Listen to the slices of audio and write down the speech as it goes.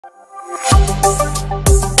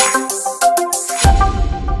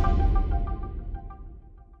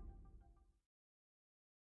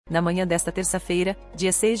Na manhã desta terça-feira,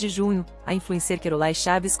 dia 6 de junho, a influencer Kerolay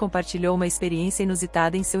compartilhou uma experiência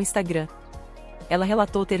inusitada em seu Instagram. Ela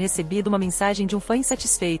relatou ter recebido uma mensagem de um fã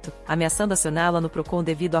insatisfeito, ameaçando acioná-la no Procon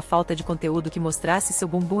devido à falta de conteúdo que mostrasse seu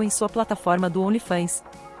bumbum em sua plataforma do Onlyfans.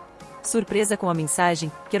 Surpresa com a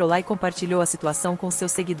mensagem, Kerolay compartilhou a situação com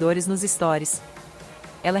seus seguidores nos stories.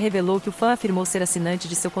 Ela revelou que o fã afirmou ser assinante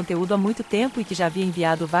de seu conteúdo há muito tempo e que já havia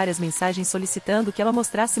enviado várias mensagens solicitando que ela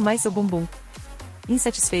mostrasse mais seu bumbum.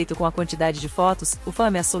 Insatisfeito com a quantidade de fotos, o fã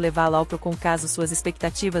ameaçou levá-la ao Procon caso suas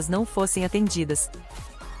expectativas não fossem atendidas.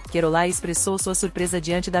 Kerolay expressou sua surpresa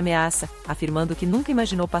diante da ameaça, afirmando que nunca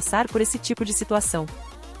imaginou passar por esse tipo de situação.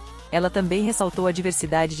 Ela também ressaltou a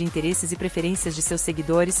diversidade de interesses e preferências de seus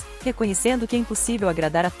seguidores, reconhecendo que é impossível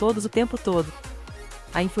agradar a todos o tempo todo.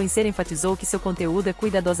 A influencer enfatizou que seu conteúdo é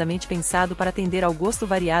cuidadosamente pensado para atender ao gosto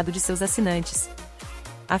variado de seus assinantes.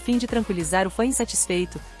 A fim de tranquilizar o fã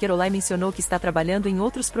insatisfeito, Kerolay mencionou que está trabalhando em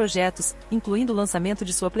outros projetos, incluindo o lançamento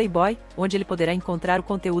de sua Playboy, onde ele poderá encontrar o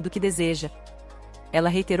conteúdo que deseja. Ela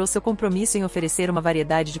reiterou seu compromisso em oferecer uma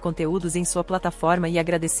variedade de conteúdos em sua plataforma e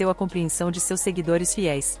agradeceu a compreensão de seus seguidores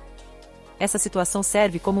fiéis. Essa situação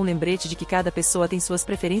serve como um lembrete de que cada pessoa tem suas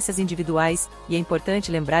preferências individuais, e é importante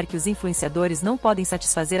lembrar que os influenciadores não podem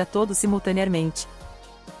satisfazer a todos simultaneamente.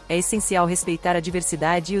 É essencial respeitar a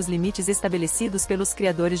diversidade e os limites estabelecidos pelos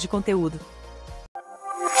criadores de conteúdo.